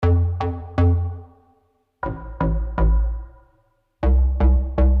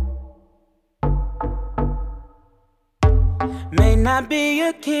not be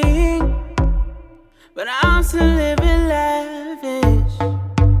a king, but I'm still living lavish.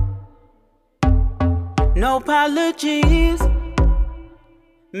 No apologies,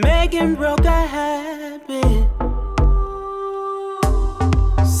 making broke a habit.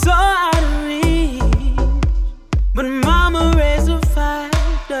 So out of reach, but mama raised a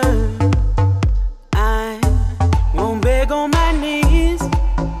fighter. I won't beg on my knees,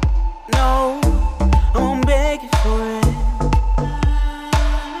 no, I won't beg you for it.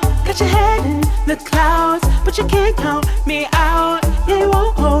 Got your head in the clouds, but you can't count me out. Yeah, you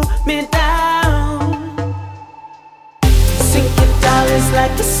won't hold me down. Sink your dollars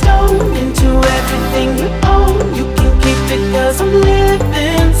like a stone into everything you own. You can keep it 'cause I'm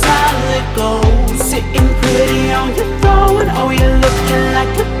living solid gold. Sitting pretty on your throne, oh you're looking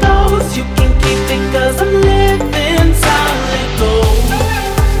like a ghost. You can keep it 'cause I'm living solid gold.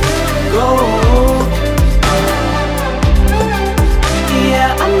 Gold.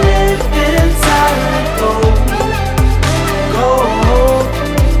 Yeah, I'm living solid gold. Gold.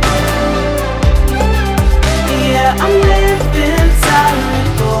 Yeah, I'm living solid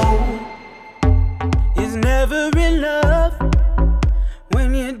gold. It's never enough when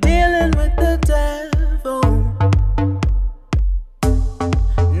you're dealing with the devil.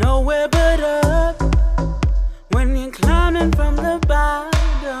 Nowhere but up when you're climbing from the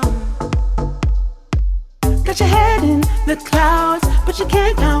bottom. Got your head in the clouds, but you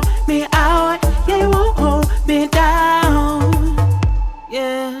can't count me out. Yeah, you won't hold me down.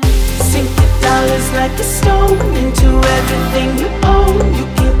 Yeah. Sink your dollars like a stone into everything you own. You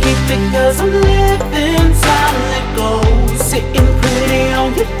can keep it 'cause I'm living solid gold. Sitting pretty on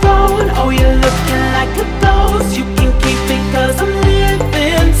your throne, oh you're looking like a ghost. You can keep it 'cause I'm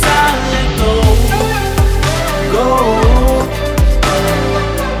living solid gold. Gold.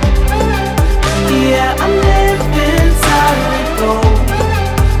 Yeah, I'm living solid gold.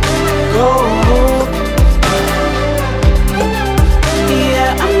 Gold.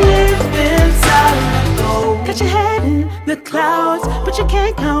 Yeah, I'm living solid gold. Got your head in the clouds, but you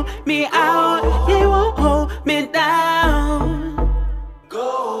can't count me out. Yeah,